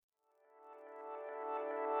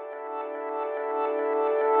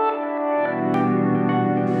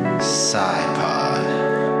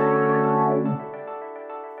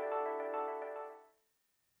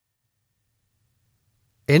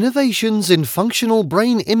Innovations in functional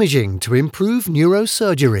brain imaging to improve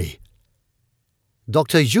neurosurgery.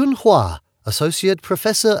 Dr. Jun Hua, Associate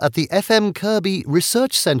Professor at the F.M. Kirby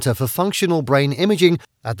Research Center for Functional Brain Imaging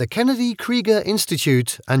at the Kennedy Krieger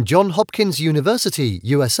Institute and Johns Hopkins University,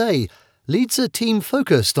 USA, leads a team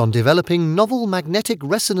focused on developing novel magnetic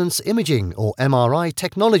resonance imaging, or MRI,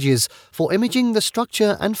 technologies for imaging the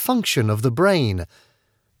structure and function of the brain.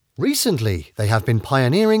 Recently, they have been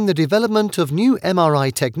pioneering the development of new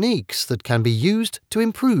MRI techniques that can be used to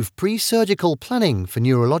improve pre-surgical planning for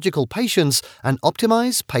neurological patients and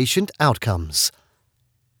optimize patient outcomes.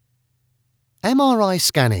 MRI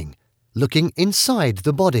scanning, looking inside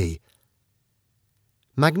the body.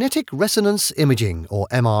 Magnetic resonance imaging, or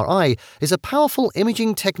MRI, is a powerful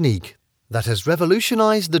imaging technique that has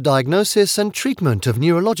revolutionized the diagnosis and treatment of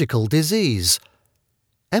neurological disease.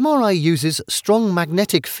 MRI uses strong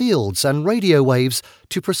magnetic fields and radio waves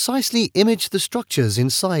to precisely image the structures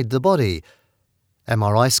inside the body.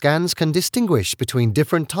 MRI scans can distinguish between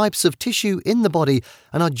different types of tissue in the body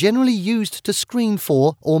and are generally used to screen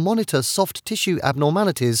for or monitor soft tissue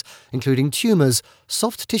abnormalities, including tumors,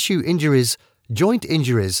 soft tissue injuries, joint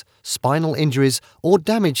injuries, spinal injuries, or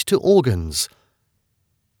damage to organs.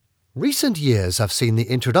 Recent years have seen the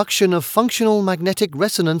introduction of functional magnetic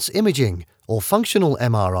resonance imaging, or functional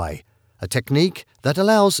MRI, a technique that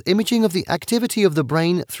allows imaging of the activity of the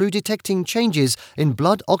brain through detecting changes in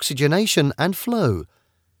blood oxygenation and flow.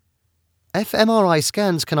 fMRI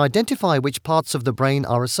scans can identify which parts of the brain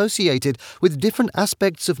are associated with different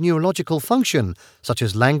aspects of neurological function, such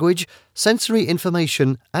as language, sensory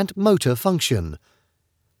information, and motor function.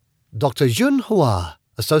 Dr. Jun Hua,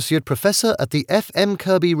 Associate Professor at the F.M.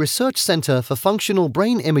 Kirby Research Center for Functional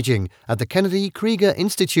Brain Imaging at the Kennedy Krieger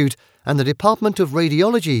Institute and the Department of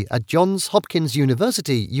Radiology at Johns Hopkins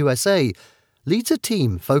University, USA, leads a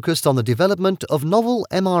team focused on the development of novel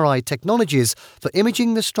MRI technologies for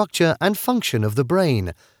imaging the structure and function of the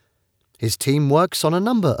brain. His team works on a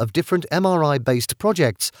number of different MRI-based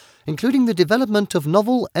projects, including the development of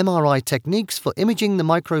novel MRI techniques for imaging the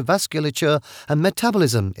microvasculature and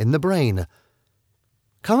metabolism in the brain.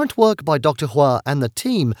 Current work by Dr. Hua and the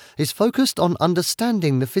team is focused on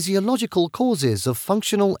understanding the physiological causes of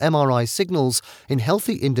functional MRI signals in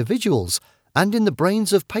healthy individuals and in the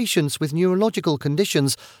brains of patients with neurological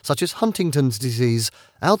conditions such as Huntington's disease,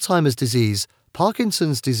 Alzheimer's disease,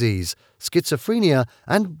 Parkinson's disease, schizophrenia,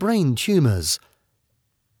 and brain tumors.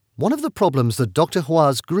 One of the problems that Dr.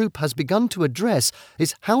 Hua's group has begun to address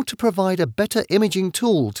is how to provide a better imaging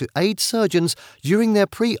tool to aid surgeons during their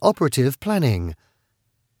pre-operative planning.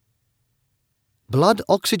 Blood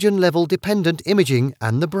oxygen level dependent imaging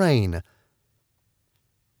and the brain.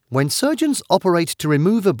 When surgeons operate to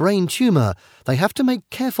remove a brain tumor, they have to make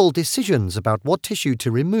careful decisions about what tissue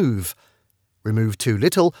to remove. Remove too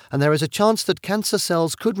little, and there is a chance that cancer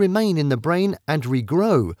cells could remain in the brain and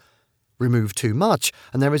regrow. Remove too much,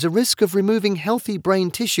 and there is a risk of removing healthy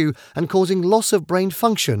brain tissue and causing loss of brain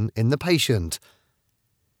function in the patient.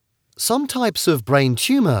 Some types of brain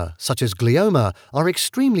tumor, such as glioma, are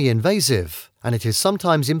extremely invasive, and it is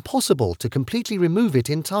sometimes impossible to completely remove it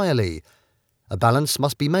entirely. A balance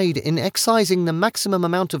must be made in excising the maximum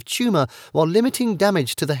amount of tumor while limiting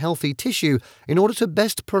damage to the healthy tissue in order to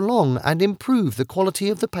best prolong and improve the quality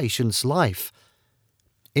of the patient's life.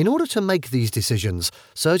 In order to make these decisions,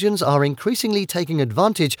 surgeons are increasingly taking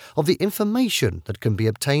advantage of the information that can be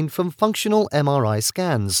obtained from functional MRI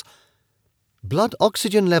scans. Blood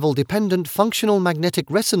oxygen level dependent functional magnetic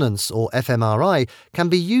resonance, or fMRI, can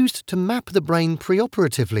be used to map the brain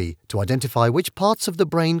preoperatively to identify which parts of the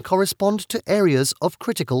brain correspond to areas of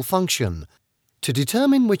critical function. To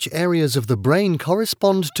determine which areas of the brain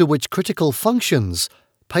correspond to which critical functions,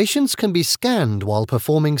 patients can be scanned while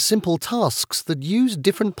performing simple tasks that use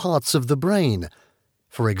different parts of the brain.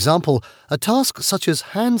 For example, a task such as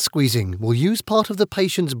hand squeezing will use part of the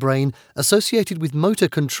patient's brain associated with motor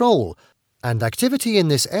control, and activity in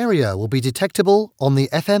this area will be detectable on the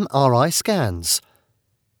fMRI scans.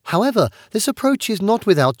 However, this approach is not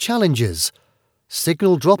without challenges.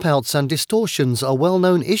 Signal dropouts and distortions are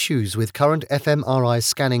well-known issues with current fMRI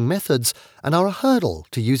scanning methods and are a hurdle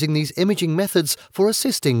to using these imaging methods for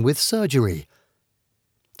assisting with surgery.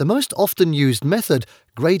 The most often used method,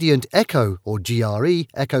 gradient echo or GRE,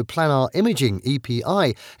 echoplanar imaging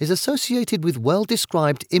EPI, is associated with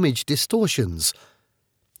well-described image distortions.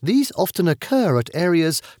 These often occur at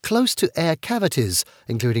areas close to air cavities,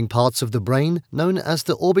 including parts of the brain known as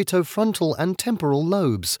the orbitofrontal and temporal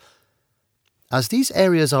lobes. As these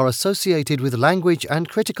areas are associated with language and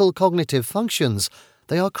critical cognitive functions,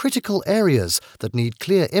 they are critical areas that need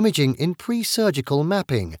clear imaging in pre-surgical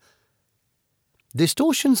mapping.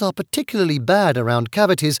 Distortions are particularly bad around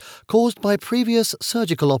cavities caused by previous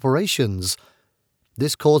surgical operations.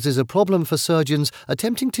 This causes a problem for surgeons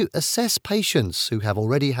attempting to assess patients who have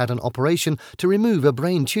already had an operation to remove a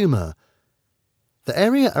brain tumour. The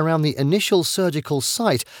area around the initial surgical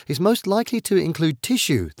site is most likely to include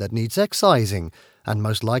tissue that needs excising and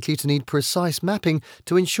most likely to need precise mapping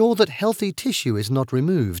to ensure that healthy tissue is not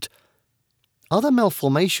removed. Other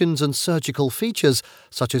malformations and surgical features,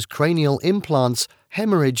 such as cranial implants,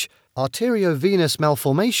 hemorrhage, arteriovenous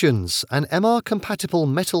malformations, and MR-compatible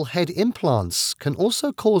metal head implants, can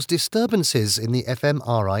also cause disturbances in the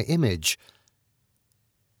fMRI image.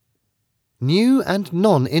 New and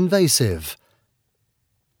non-invasive.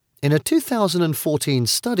 In a 2014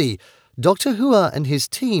 study, Dr. Hua and his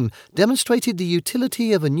team demonstrated the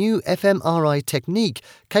utility of a new fMRI technique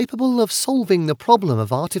capable of solving the problem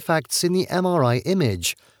of artifacts in the MRI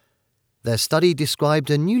image. Their study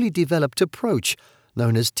described a newly developed approach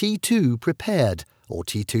known as T2 Prepared or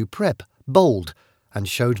T2 Prep Bold and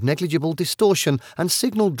showed negligible distortion and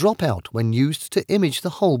signal dropout when used to image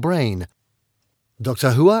the whole brain.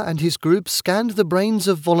 Dr. Hua and his group scanned the brains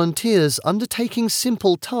of volunteers undertaking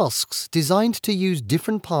simple tasks designed to use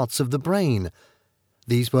different parts of the brain.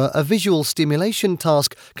 These were a visual stimulation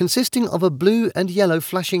task consisting of a blue and yellow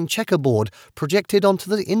flashing checkerboard projected onto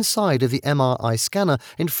the inside of the MRI scanner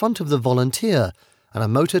in front of the volunteer, and a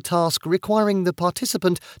motor task requiring the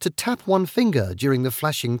participant to tap one finger during the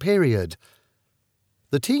flashing period.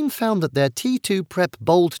 The team found that their T2 Prep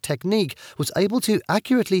Bold technique was able to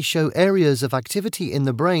accurately show areas of activity in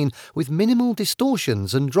the brain with minimal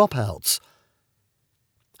distortions and dropouts.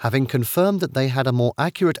 Having confirmed that they had a more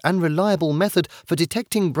accurate and reliable method for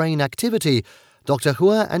detecting brain activity, Dr.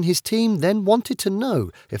 Hua and his team then wanted to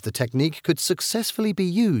know if the technique could successfully be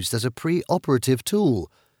used as a pre-operative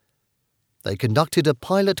tool. They conducted a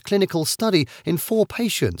pilot clinical study in 4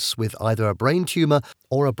 patients with either a brain tumour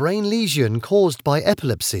or a brain lesion caused by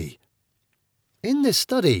epilepsy. In this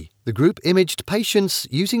study, the group imaged patients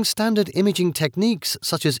using standard imaging techniques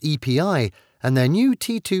such as EPI and their new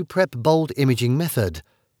T2 Prep Bold imaging method.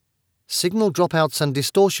 Signal dropouts and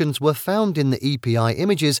distortions were found in the EPI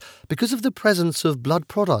images because of the presence of blood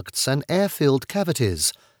products and air-filled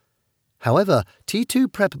cavities. However,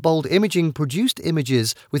 T2 Prep Bold imaging produced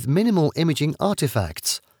images with minimal imaging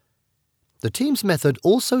artifacts. The team's method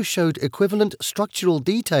also showed equivalent structural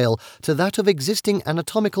detail to that of existing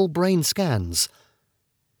anatomical brain scans.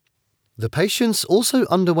 The patients also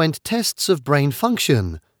underwent tests of brain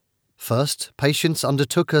function. First, patients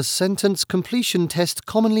undertook a sentence completion test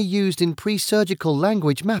commonly used in pre-surgical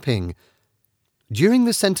language mapping. During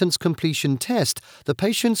the sentence completion test, the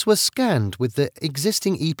patients were scanned with the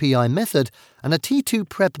existing EPI method and a T2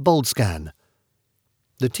 Prep Bold scan.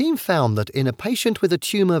 The team found that in a patient with a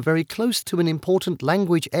tumour very close to an important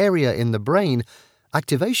language area in the brain,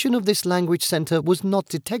 activation of this language centre was not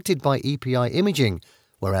detected by EPI imaging,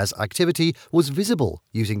 whereas activity was visible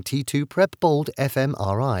using T2 Prep Bold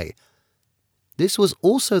fMRI. This was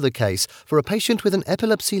also the case for a patient with an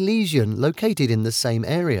epilepsy lesion located in the same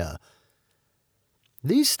area.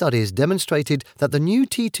 These studies demonstrated that the new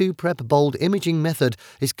T2 Prep Bold imaging method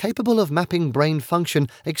is capable of mapping brain function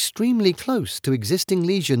extremely close to existing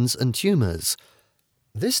lesions and tumours.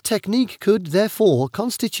 This technique could, therefore,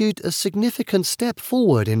 constitute a significant step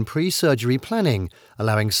forward in pre-surgery planning,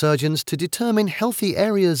 allowing surgeons to determine healthy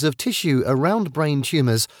areas of tissue around brain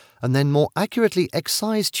tumours and then more accurately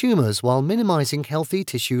excise tumours while minimising healthy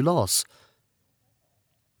tissue loss.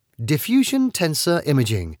 Diffusion tensor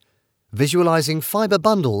imaging. Visualizing fiber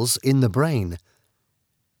bundles in the brain.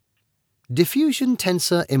 Diffusion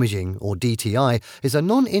tensor imaging, or DTI, is a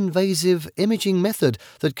non-invasive imaging method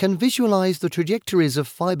that can visualize the trajectories of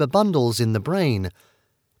fiber bundles in the brain.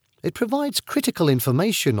 It provides critical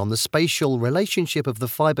information on the spatial relationship of the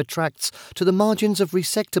fiber tracts to the margins of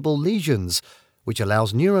resectable lesions, which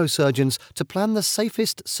allows neurosurgeons to plan the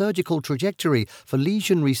safest surgical trajectory for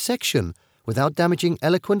lesion resection without damaging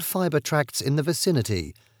eloquent fiber tracts in the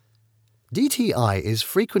vicinity. DTI is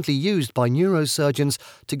frequently used by neurosurgeons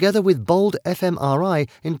together with Bold fMRI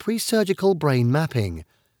in pre-surgical brain mapping.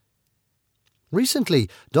 Recently,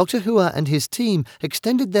 Dr. Hua and his team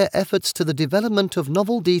extended their efforts to the development of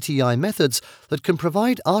novel DTI methods that can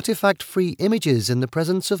provide artifact-free images in the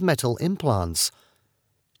presence of metal implants.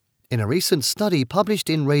 In a recent study published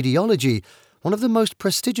in Radiology, one of the most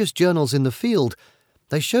prestigious journals in the field,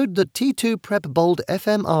 they showed that T2 Prep Bold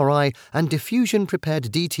fMRI and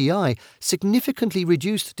diffusion-prepared DTI significantly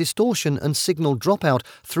reduced distortion and signal dropout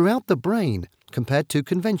throughout the brain compared to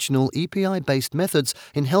conventional EPI-based methods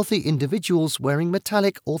in healthy individuals wearing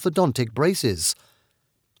metallic orthodontic braces.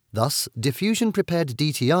 Thus, diffusion-prepared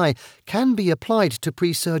DTI can be applied to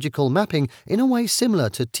pre-surgical mapping in a way similar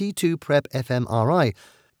to T2-PREP fMRI,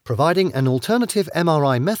 providing an alternative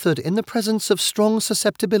MRI method in the presence of strong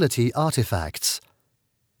susceptibility artifacts.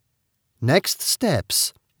 Next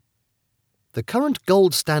steps. The current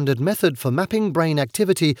gold standard method for mapping brain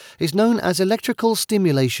activity is known as electrical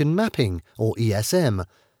stimulation mapping, or ESM.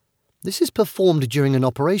 This is performed during an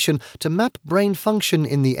operation to map brain function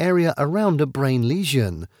in the area around a brain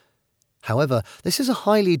lesion. However, this is a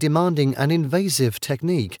highly demanding and invasive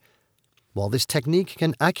technique. While this technique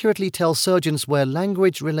can accurately tell surgeons where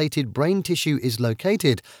language-related brain tissue is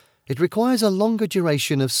located, it requires a longer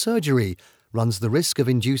duration of surgery, runs the risk of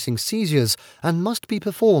inducing seizures, and must be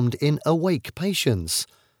performed in awake patients.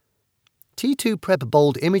 T2-PREP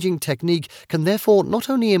bold imaging technique can therefore not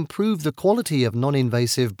only improve the quality of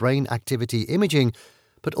non-invasive brain activity imaging,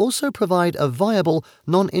 but also provide a viable,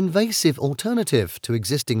 non-invasive alternative to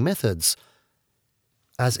existing methods.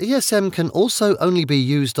 As ESM can also only be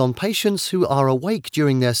used on patients who are awake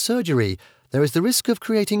during their surgery, there is the risk of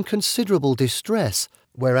creating considerable distress,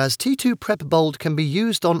 whereas T2-PREP bold can be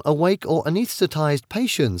used on awake or anesthetized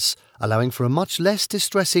patients, allowing for a much less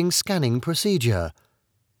distressing scanning procedure.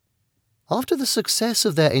 After the success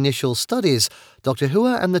of their initial studies, Dr.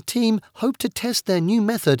 Hua and the team hope to test their new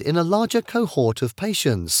method in a larger cohort of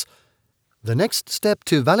patients. The next step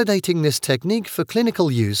to validating this technique for clinical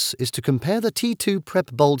use is to compare the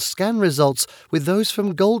T2-PREP bold scan results with those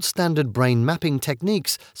from gold standard brain mapping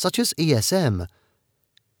techniques such as ESM.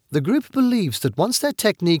 The group believes that once their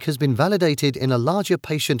technique has been validated in a larger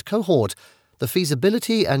patient cohort, the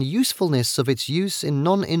feasibility and usefulness of its use in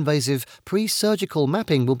non-invasive pre-surgical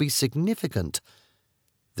mapping will be significant.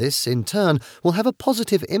 This, in turn, will have a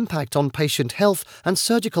positive impact on patient health and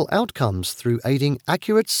surgical outcomes through aiding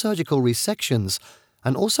accurate surgical resections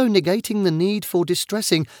and also negating the need for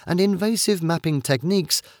distressing and invasive mapping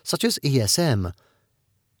techniques such as ESM.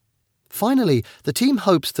 Finally, the team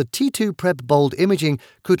hopes that T2-PREP bold imaging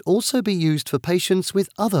could also be used for patients with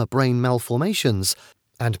other brain malformations,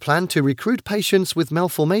 and plan to recruit patients with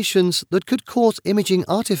malformations that could cause imaging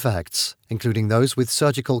artifacts, including those with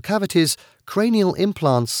surgical cavities, cranial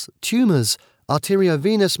implants, tumors,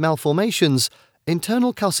 arteriovenous malformations,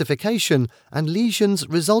 internal calcification, and lesions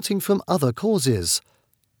resulting from other causes.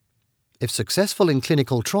 If successful in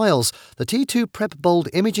clinical trials, the T2-PREP bold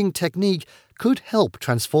imaging technique could help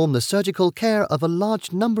transform the surgical care of a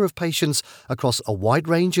large number of patients across a wide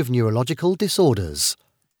range of neurological disorders.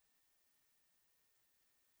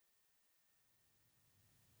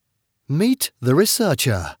 Meet the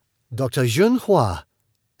researcher, Dr. Jun Hua,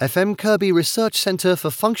 FM Kirby Research Center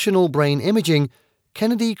for Functional Brain Imaging,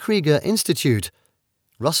 Kennedy Krieger Institute,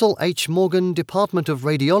 Russell H. Morgan Department of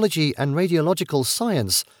Radiology and Radiological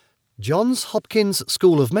Science, Johns Hopkins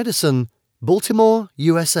School of Medicine, Baltimore,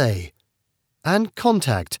 USA. And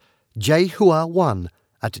contact jhua1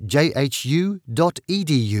 at jhu.edu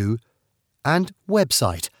and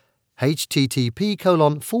website